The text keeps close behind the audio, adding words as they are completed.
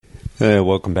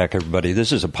Welcome back, everybody.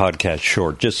 This is a podcast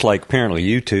short, just like apparently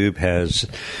YouTube has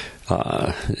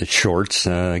shorts.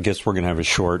 I guess we're going to have a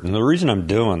short. And the reason I'm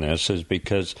doing this is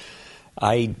because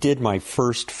I did my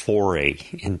first foray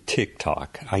in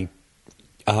TikTok. I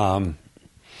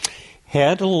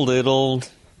had a little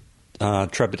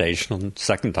trepidation,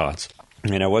 second thoughts,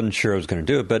 and I wasn't sure I was going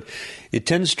to do it, but it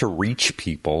tends to reach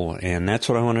people, and that's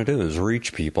what I want to do, is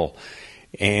reach people.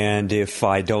 And if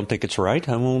I don't think it's right,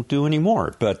 I won't do any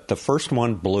more. But the first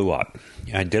one blew up.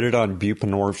 I did it on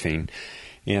Buprenorphine,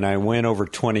 and I went over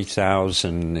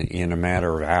 20,000 in a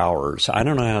matter of hours. I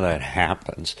don't know how that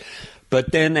happens.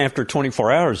 But then after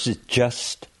 24 hours, it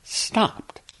just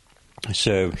stopped.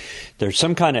 So there's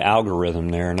some kind of algorithm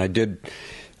there. And I did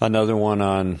another one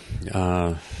on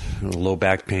low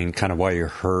back pain, kind of why you're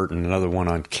hurt, and another one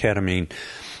on ketamine.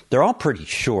 They're all pretty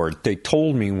short. They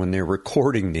told me when they're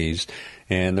recording these,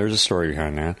 and there's a story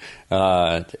behind that,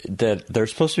 that they're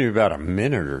supposed to be about a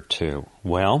minute or two.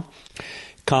 Well,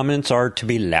 comments are to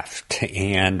be left,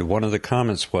 and one of the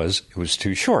comments was, it was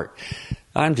too short.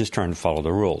 I'm just trying to follow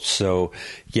the rules. So,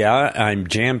 yeah, I'm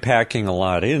jam-packing a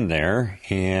lot in there,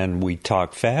 and we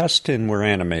talk fast and we're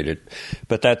animated.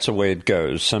 But that's the way it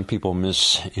goes. Some people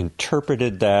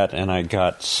misinterpreted that, and I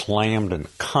got slammed in the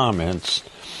comments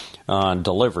on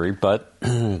delivery, but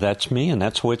that's me, and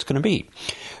that's the way it's going to be.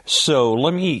 So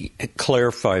let me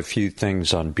clarify a few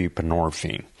things on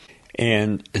buprenorphine.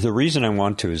 And the reason I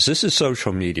want to is this is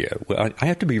social media. I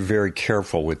have to be very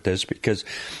careful with this because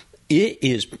it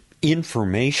is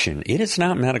information. It is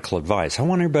not medical advice. I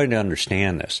want everybody to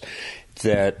understand this,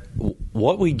 that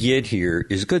what we get here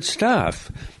is good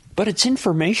stuff, but it's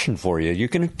information for you. You're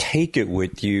going to take it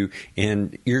with you,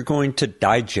 and you're going to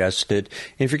digest it.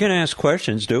 If you're going to ask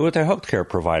questions, do it with a healthcare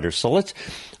provider. So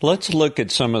let's look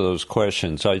at some of those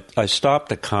questions. I stopped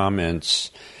the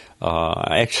comments.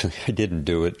 Actually, I didn't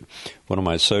do it. One of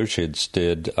my associates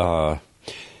did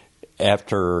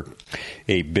after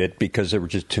a bit because there were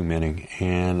just too many.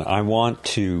 And I want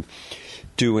to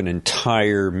do an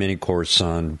entire mini course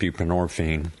on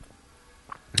buprenorphine.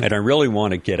 And I really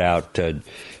want to get out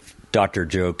Dr.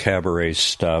 Joe Cabaret's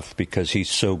stuff because he's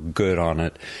so good on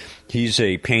it. He's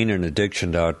a pain and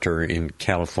addiction doctor in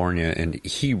California, and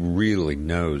he really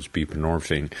knows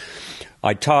buprenorphine.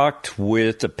 I talked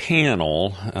with a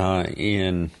panel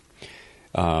in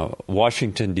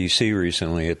Washington, D.C.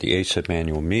 recently at the ACIP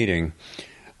annual meeting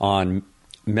on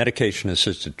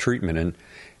medication-assisted treatment. And,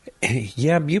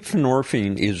 yeah,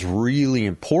 buprenorphine is really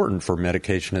important for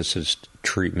medication-assisted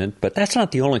treatment, but that's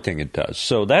not the only thing it does.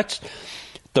 So that's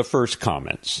the first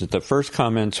comments. The first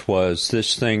comments was,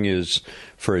 this thing is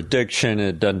for addiction,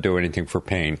 it doesn't do anything for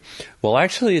pain. Well,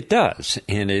 actually it does,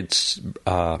 and it's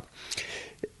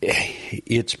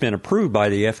been approved by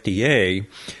the FDA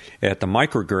at the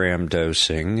microgram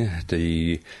dosing,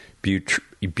 the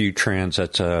Butrans,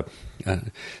 that's a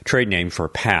trade name for a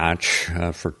patch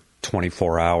for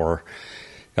 24-hour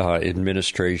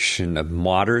administration of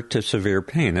moderate to severe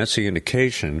pain. That's the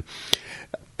indication.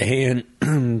 And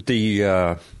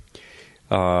the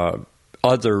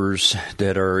others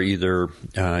that are either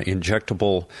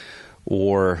injectable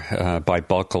or by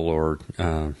buccal or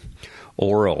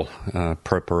oral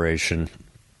preparation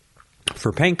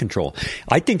for pain control.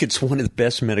 I think it's one of the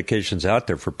best medications out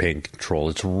there for pain control.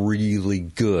 It's really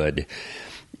good.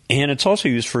 And it's also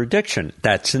used for addiction.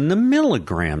 That's in the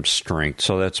milligram strength,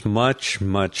 so that's much,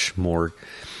 much more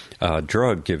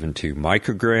drug given to you.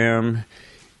 Microgram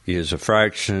is a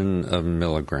fraction of a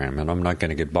milligram, and I'm not going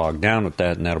to get bogged down with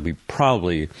that, and that'll be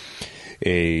probably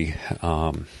a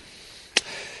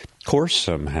course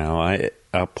somehow.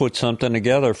 I'll put something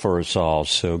together for us all,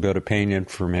 so go to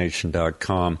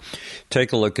paininformation.com.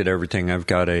 Take a look at everything. I've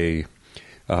got a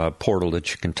portal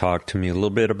that you can talk to me a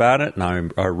little bit about it,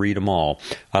 and I read them all.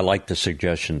 I like the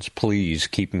suggestions. Please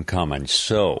keep them coming.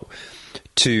 So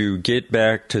to get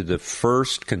back to the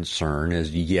first concern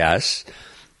is, yes,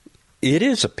 it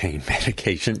is a pain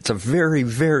medication. It's a very,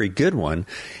 very good one.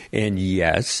 And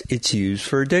yes, it's used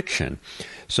for addiction.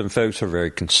 Some folks are very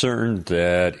concerned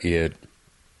that it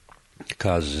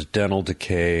causes dental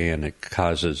decay and it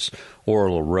causes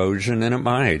oral erosion, and it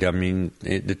might. I mean,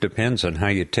 it depends on how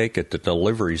you take it. The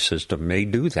delivery system may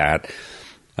do that.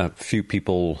 A few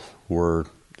people were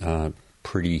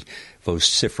pretty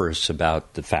vociferous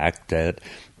about the fact that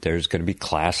there's going to be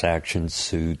class action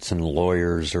suits and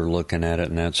lawyers are looking at it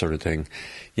and that sort of thing.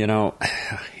 You know,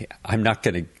 I'm not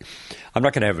going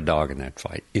to have a dog in that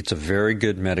fight. It's a very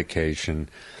good medication.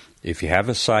 If you have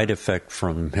a side effect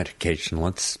from medication,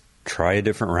 let's try a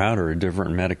different route or a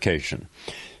different medication.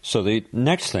 So the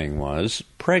next thing was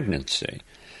pregnancy.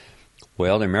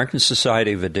 Well, the American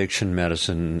Society of Addiction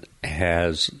Medicine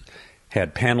has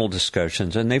had panel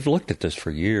discussions, and they've looked at this for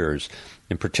years,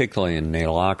 and particularly in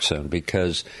naloxone,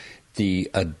 because the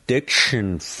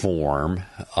addiction form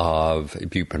of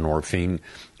buprenorphine,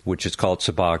 which is called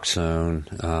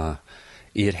Suboxone,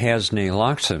 it has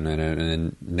naloxone in it,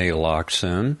 and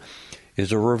naloxone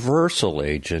is a reversal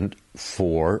agent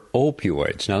for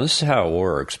opioids. Now, this is how it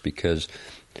works, because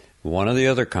one of the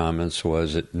other comments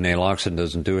was that naloxone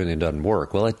doesn't do anything, it doesn't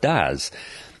work. Well, it does.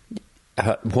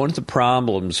 One of the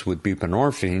problems with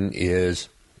buprenorphine is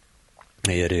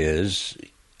it is,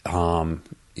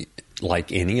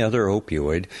 like any other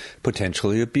opioid,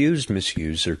 potentially abused,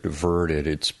 misused, or diverted.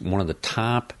 It's one of the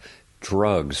top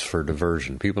drugs for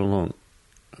diversion. People don't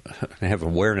have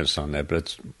awareness on that, but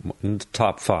it's in the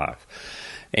top 5.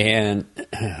 And,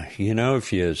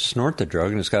 if you snort the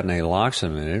drug and it's got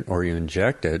naloxone in it, or you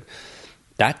inject it,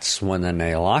 that's when the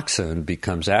naloxone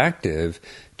becomes active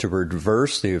to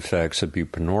reverse the effects of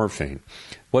buprenorphine.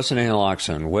 What's an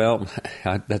naloxone? Well,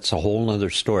 that's a whole other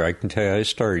story. I can tell you, I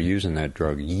started using that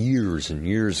drug years and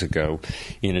years ago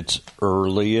in its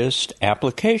earliest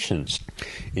applications.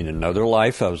 In another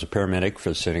life, I was a paramedic for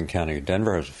the city and county of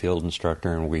Denver. I was a field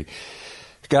instructor, and we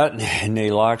got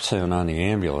naloxone on the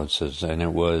ambulances, and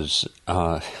it was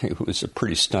a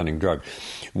pretty stunning drug.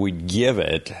 We'd give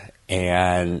it,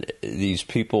 and these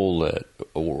people that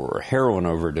were heroin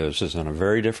overdoses on a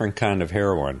very different kind of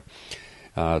heroin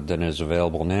than is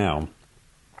available now,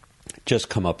 just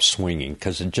come up swinging,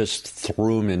 because it just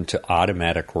threw them into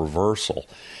automatic reversal.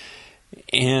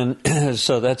 And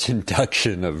so that's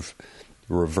induction of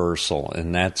reversal,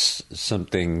 and that's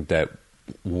something that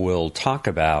we'll talk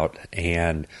about,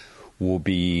 and we'll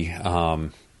be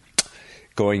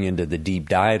going into the deep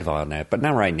dive on that, but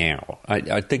not right now.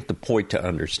 I think the point to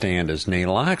understand is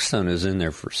naloxone is in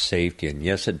there for safety, and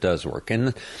yes, it does work.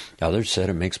 And others said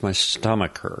it makes my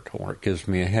stomach hurt, or it gives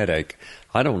me a headache.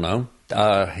 I don't know.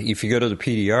 If you go to the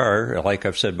PDR, like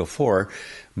I've said before,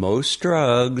 most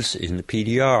drugs in the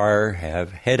PDR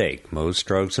have headache. Most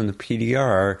drugs in the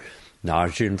PDR,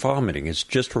 nausea and vomiting. It's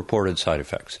just reported side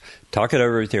effects. Talk it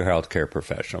over with your healthcare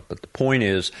professional. But the point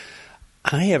is,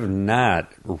 I have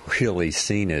not really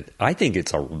seen it. I think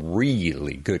it's a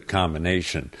really good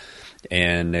combination.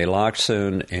 And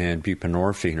naloxone and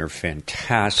buprenorphine are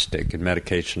fantastic in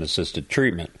medication-assisted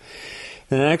treatment.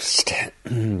 The next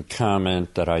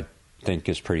comment that I think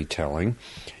is pretty telling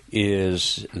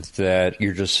is that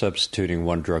you're just substituting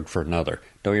one drug for another.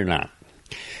 No, you're not.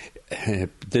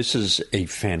 This is a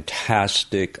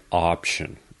fantastic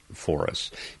option for us.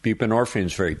 Buprenorphine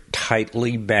is very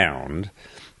tightly bound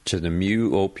to the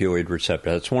mu-opioid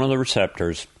receptor. That's one of the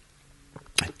receptors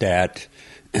that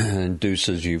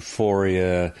induces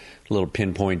euphoria, little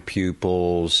pinpoint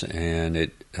pupils, and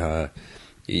it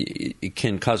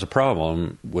can cause a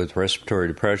problem with respiratory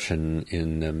depression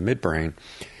in the midbrain.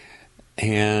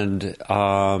 And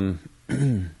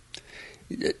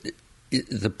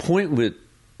the point with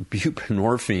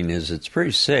buprenorphine is it's pretty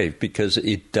safe because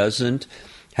it doesn't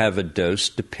have a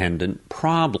dose-dependent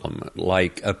problem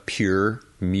like a pure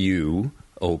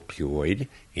mu-opioid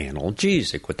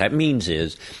analgesic. What that means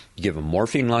is you give a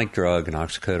morphine-like drug, an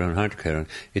oxycodone, hydrocodone,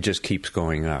 it just keeps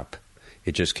going up.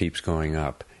 It just keeps going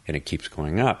up, and it keeps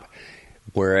going up.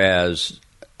 Whereas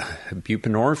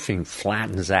buprenorphine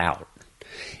flattens out.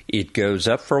 It goes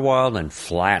up for a while, then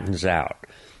flattens out.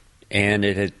 And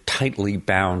it had tightly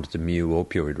bound the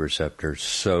mu-opioid receptor.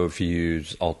 So if you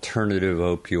use alternative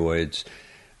opioids,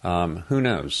 who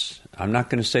knows? I'm not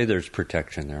going to say there's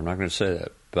protection there. I'm not going to say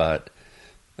that. But,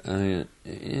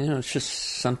 it's just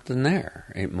something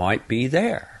there. It might be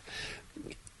there.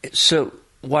 So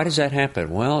why does that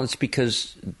happen? Well, it's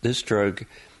because this drug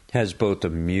has both a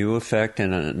mu effect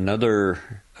and another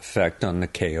effect on the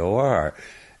KOR,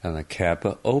 on the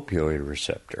kappa opioid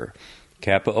receptor.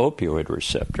 Kappa opioid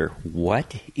receptor,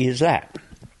 what is that?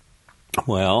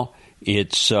 Well,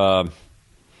 it's an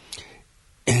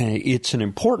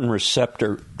important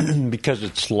receptor because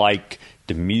it's like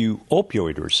the mu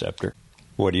opioid receptor.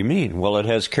 What do you mean? Well, it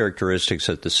has characteristics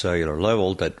at the cellular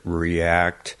level that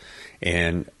react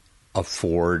and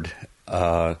afford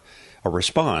a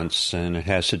response, and it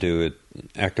has to do with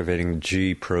activating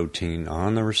G protein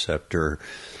on the receptor,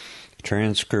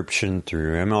 transcription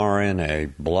through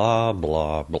mRNA, blah,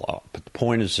 blah, blah. But the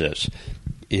point is this,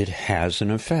 it has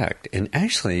an effect. And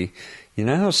actually, you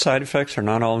know how side effects are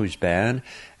not always bad?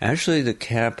 Actually, the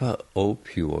kappa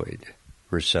opioid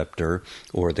receptor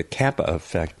or the kappa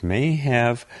effect may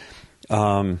have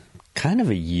kind of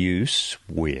a use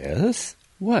with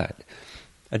what?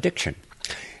 Addiction.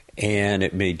 And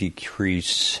it may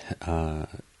decrease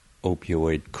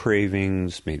opioid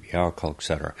cravings, maybe alcohol,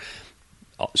 etc.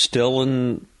 Still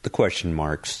in the question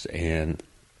marks, and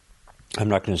I'm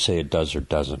not going to say it does or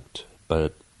doesn't,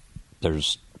 but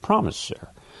there's promise there.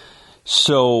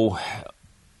 So,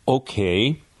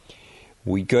 okay,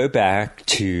 we go back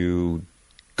to,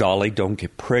 golly, don't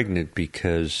get pregnant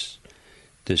because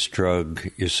this drug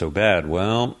is so bad.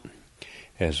 Well,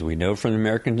 as we know from the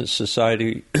American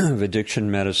Society of Addiction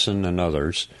Medicine and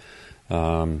others,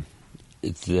 that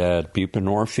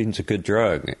buprenorphine is a good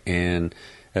drug, and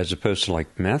as opposed to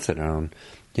like methadone,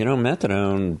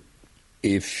 methadone,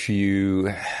 if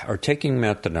you are taking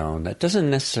methadone, that doesn't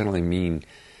necessarily mean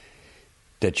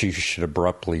that you should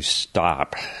abruptly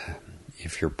stop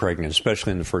if you're pregnant,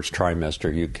 especially in the first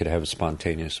trimester. You could have a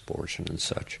spontaneous abortion and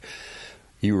such.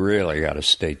 You really got to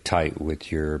stay tight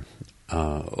with your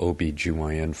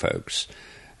OB/GYN folks.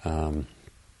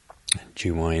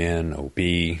 GYN,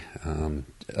 OB,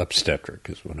 obstetric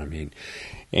is what I mean.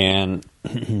 And,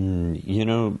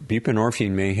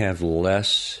 buprenorphine may have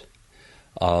less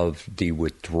of the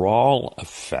withdrawal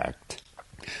effect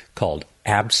called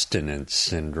abstinence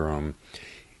syndrome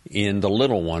in the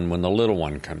little one when the little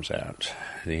one comes out,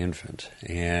 the infant.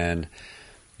 And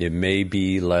it may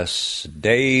be less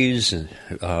days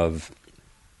of,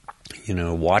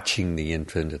 watching the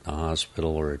infant at the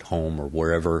hospital or at home or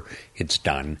wherever it's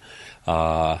done.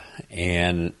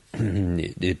 And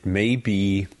it may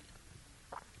be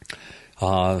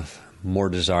more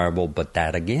desirable, but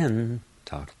that again,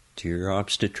 talk to your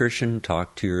obstetrician,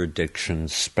 talk to your addiction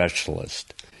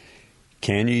specialist.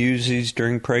 Can you use these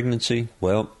during pregnancy?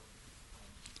 Well,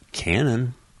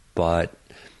 can, but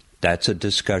that's a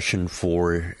discussion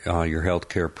for your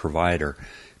healthcare provider.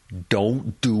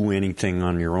 Don't do anything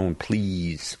on your own,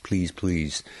 please, please,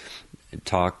 please.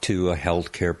 Talk to a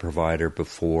healthcare provider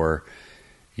before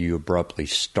you abruptly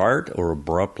start or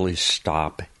abruptly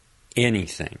stop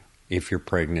anything. If you're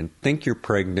pregnant, think you're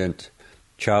pregnant,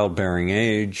 childbearing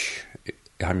age,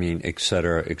 et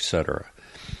cetera, et cetera.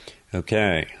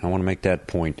 Okay, I want to make that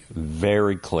point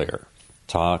very clear.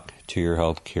 Talk to your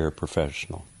healthcare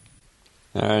professional.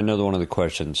 Another one of the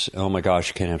questions, oh my gosh,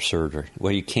 you can't have surgery.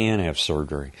 Well, you can have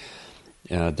surgery.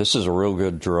 This is a real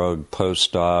good drug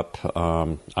post-op.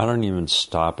 I don't even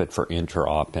stop it for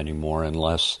intra-op anymore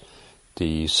unless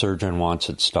the surgeon wants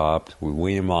it stopped. We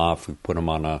wean them off. We put them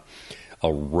on a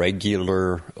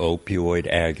regular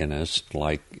opioid agonist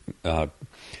like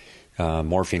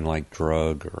morphine-like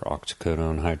drug or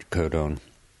oxycodone, hydrocodone.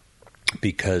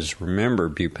 Because remember,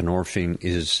 buprenorphine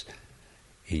is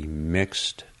a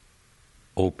mixed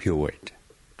opioid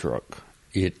drug.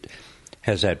 It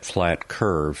has that flat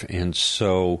curve, and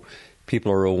so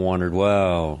people are all wondered,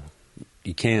 well,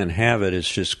 you can't have it, it's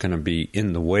just going to be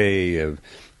in the way of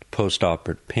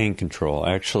post-operative pain control.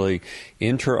 Actually,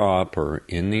 intra-op or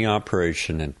in the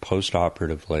operation and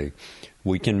post-operatively,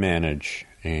 we can manage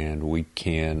and we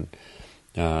can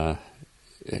go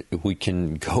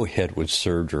ahead with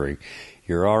surgery.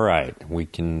 You're all right. We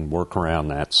can work around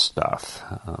that stuff.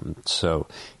 So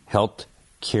health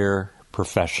care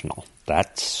professional,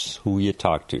 that's who you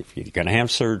talk to. If you're going to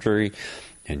have surgery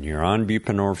and you're on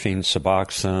buprenorphine,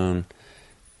 Suboxone,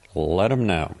 let them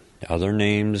know. Other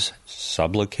names,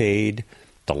 Sublocade,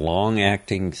 the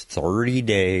long-acting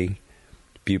 30-day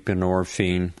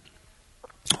buprenorphine,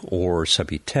 or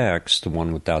Subutex, the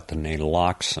one without the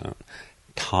naloxone.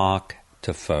 Talk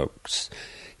to folks.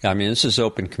 This is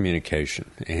open communication,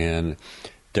 and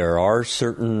there are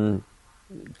certain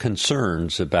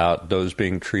concerns about those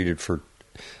being treated for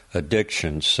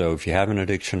addiction. So if you have an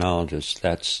addictionologist,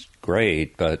 that's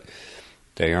great, but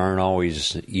they aren't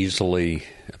always easily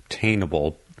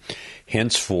obtainable.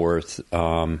 Henceforth,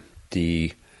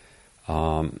 the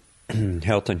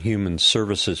Health and Human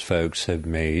Services folks have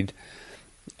made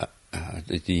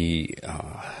the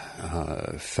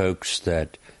folks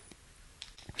that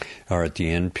are at the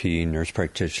NP, nurse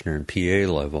practitioner, and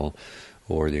PA level,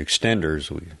 or the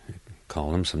extenders, we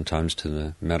call them sometimes, to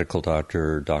the medical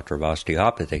doctor, doctor of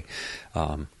osteopathy,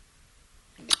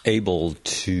 able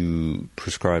to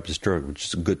prescribe this drug, which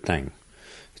is a good thing.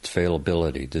 Its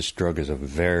availability. This drug is a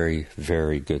very,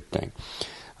 very good thing.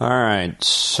 All right,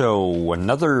 so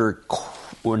another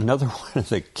one of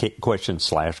the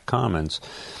questions / comments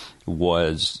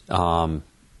was,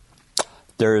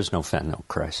 there is no fentanyl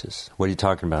crisis. What are you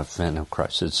talking about, fentanyl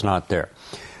crisis? It's not there.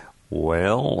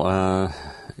 Well,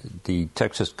 the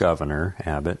Texas governor,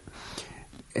 Abbott,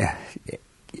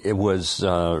 it was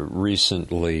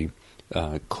recently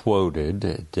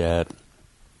quoted that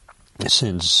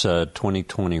since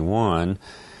 2021,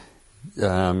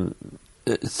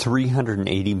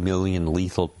 380 million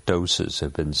lethal doses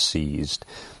have been seized.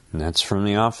 And that's from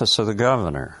the office of the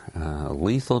governor.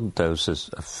 Lethal doses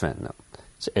of fentanyl.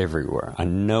 It's everywhere. I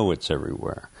know it's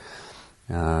everywhere.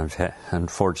 I've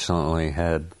unfortunately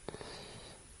had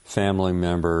family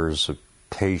members,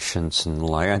 patients, and the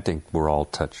like. I think we're all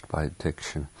touched by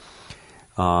addiction.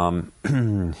 A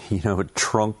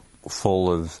trunk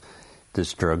full of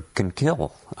this drug can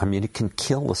kill. I mean, it can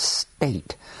kill a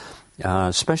state.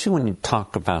 Especially when you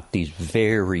talk about these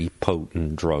very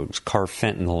potent drugs.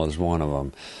 Carfentanil is one of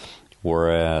them.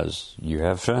 Whereas you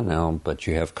have fentanyl, but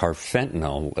you have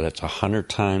carfentanil that's 100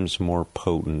 times more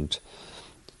potent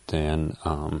than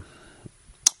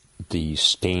the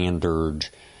standard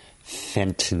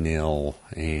fentanyl.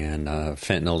 And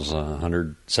fentanyl's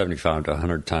 175 to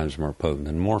 100 times more potent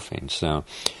than morphine. So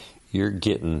you're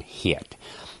getting hit.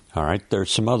 All right,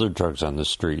 there's some other drugs on the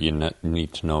street you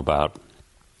need to know about.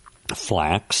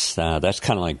 Flax, that's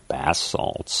kind of like bath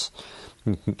salts.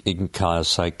 It can cause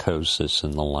psychosis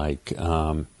and the like.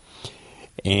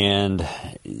 And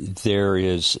there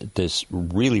is this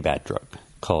really bad drug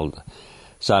called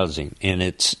xylazine, and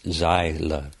it's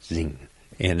xylazine,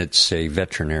 and it's a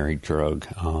veterinary drug.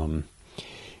 And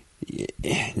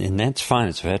that's fine,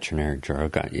 it's a veterinary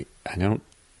drug. I don't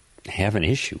have an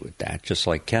issue with that, just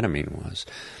like ketamine was.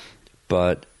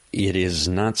 But it is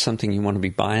not something you want to be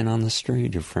buying on the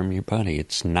street or from your buddy.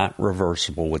 It's not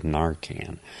reversible with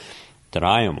Narcan that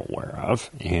I am aware of.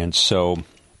 And so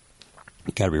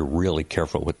you got to be really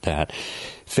careful with that.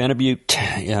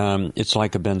 Phenibut, it's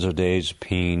like a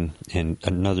benzodiazepine, and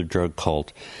another drug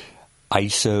called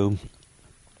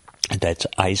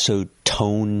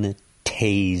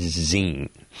isotoniazine.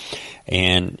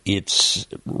 And it's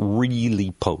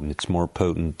really potent. It's more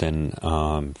potent than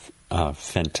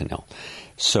fentanyl.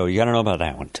 So you got to know about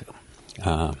that one too.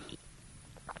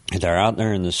 They're out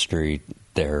there in the street.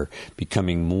 They're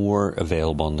becoming more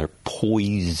available, and they're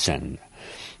poison.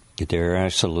 They're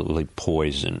absolutely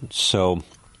poison. So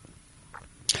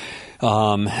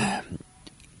over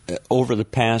the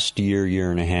past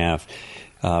year and a half,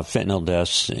 fentanyl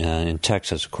deaths in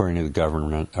Texas, according to the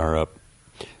government, are up.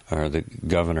 Or the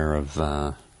governor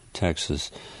of Texas,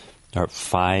 are up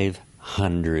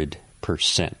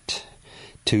 500%.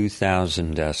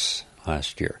 2,000 deaths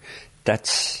last year.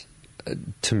 That's,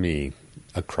 to me,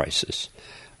 a crisis.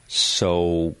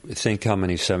 So think how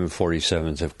many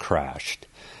 747s have crashed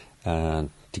to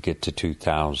get to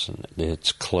 2,000.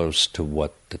 It's close to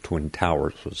what the Twin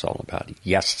Towers was all about.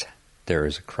 Yes, there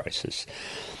is a crisis.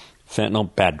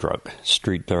 Fentanyl, bad drug.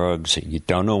 Street drugs, you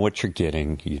don't know what you're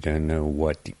getting. You don't know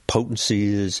what the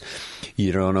potency is.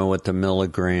 You don't know what the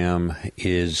milligram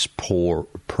is per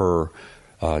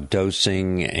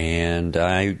dosing. And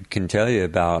I can tell you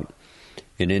about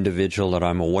an individual that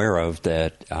I'm aware of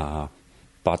that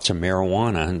bought some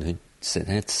marijuana and said,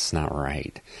 that's not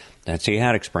right. That's the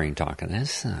addict's brain talking.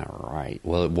 That's not right.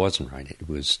 Well, it wasn't right. It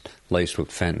was laced with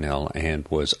fentanyl and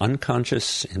was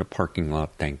unconscious in a parking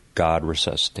lot. Thank God,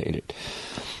 resuscitated.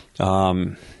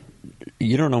 You don't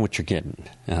know what you're getting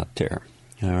out there.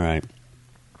 All right.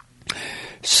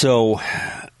 So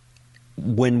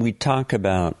when we talk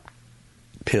about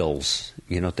pills,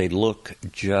 they look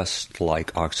just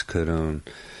like oxycodone,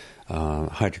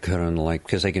 hydrocodone, and the like,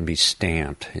 because they can be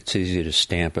stamped. It's easy to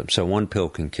stamp them. So one pill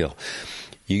can kill.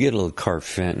 You get a little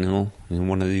carfentanil in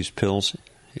one of these pills,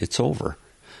 it's over.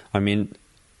 I mean,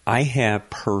 I have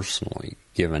personally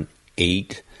given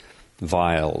 8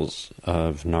 vials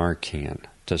of Narcan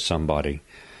to somebody,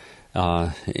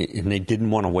 and they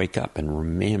didn't want to wake up and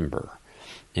remember.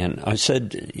 And I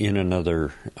said in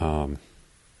another, I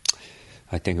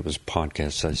think it was a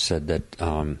podcast, I said that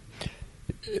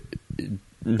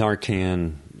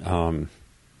Narcan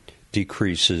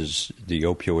decreases the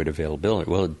opioid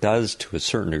availability. Well, it does to a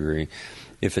certain degree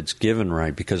if it's given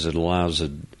right, because it allows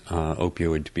an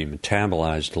opioid to be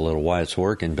metabolized a little while it's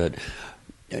working. But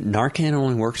Narcan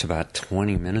only works about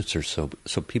 20 minutes or so,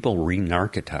 so people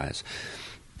re-narcotize.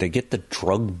 They get the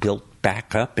drug built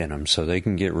back up in them so they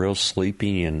can get real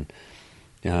sleepy and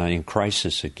in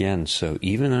crisis again. So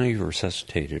even though you've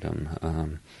resuscitated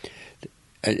them,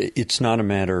 it's not a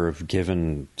matter of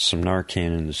giving some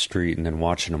Narcan in the street and then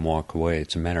watching them walk away.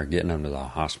 It's a matter of getting them to the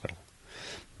hospital.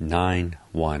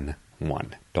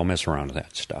 911. Don't mess around with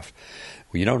that stuff.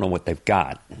 Well, you don't know what they've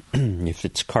got. If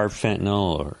it's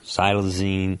carfentanil or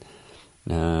xylazine,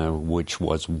 which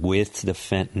was with the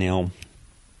fentanyl,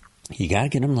 you got to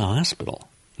get them to the hospital.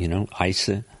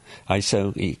 ISO,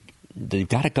 they've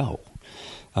got to go.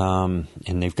 And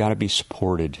they've got to be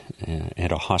supported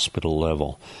at a hospital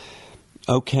level.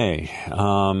 Okay.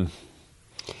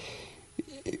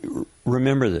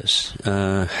 remember this.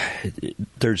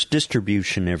 There's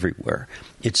distribution everywhere.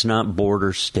 It's not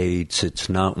border states. It's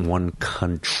not one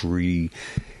country.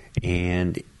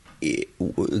 And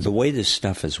the way this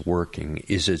stuff is working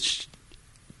is it's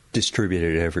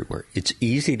distributed everywhere. It's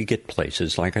easy to get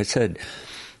places. Like I said,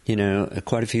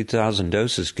 quite a few thousand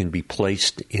doses can be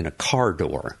placed in a car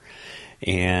door.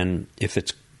 And if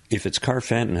it's car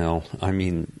fentanyl, I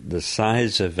mean, the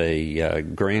size of a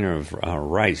grain of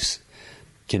rice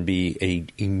can be an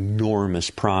enormous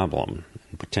problem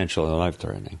and potentially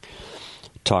life-threatening.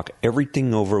 Talk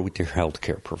everything over with your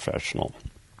healthcare professional.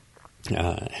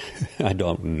 I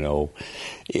don't know.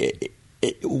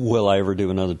 Will I ever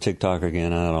do another TikTok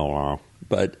again? I don't know.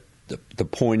 But the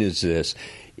point is this.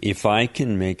 If I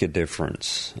can make a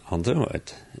difference, I'll do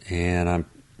it. And I'm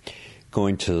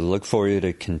going to look for you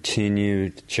to continue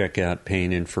to check out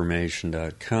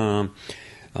paininformation.com.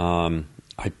 I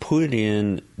put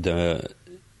in the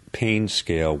pain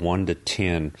scale 1 to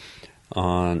 10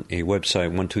 on a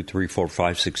website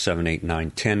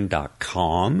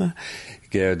 12345678910.com.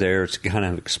 There it kind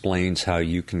of explains how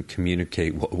you can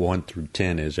communicate what 1 through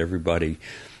 10 is. Everybody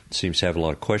seems to have a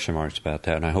lot of question marks about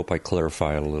that, and I hope I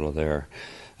clarify it a little there.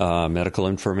 Medical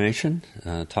information,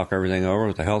 talk everything over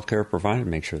with the healthcare provider,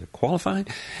 make sure they're qualified,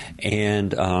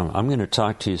 and I'm going to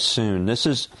talk to you soon. This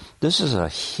is a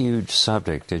huge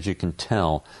subject, as you can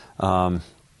tell.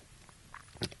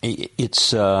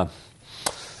 It's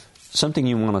something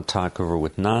you want to talk over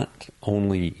with not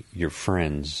only your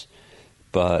friends,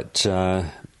 but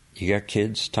you got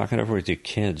kids, talk it over with your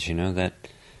kids. That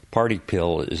party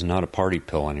pill is not a party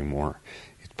pill anymore.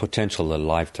 It's potentially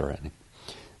life-threatening.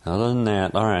 Other than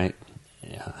that, all right,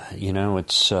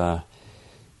 it's a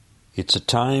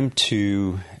time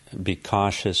to be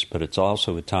cautious, but it's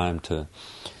also a time to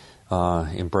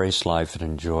embrace life and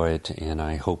enjoy it, and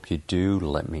I hope you do.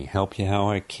 Let me help you how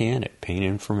I can at Pain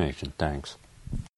Information. Thanks.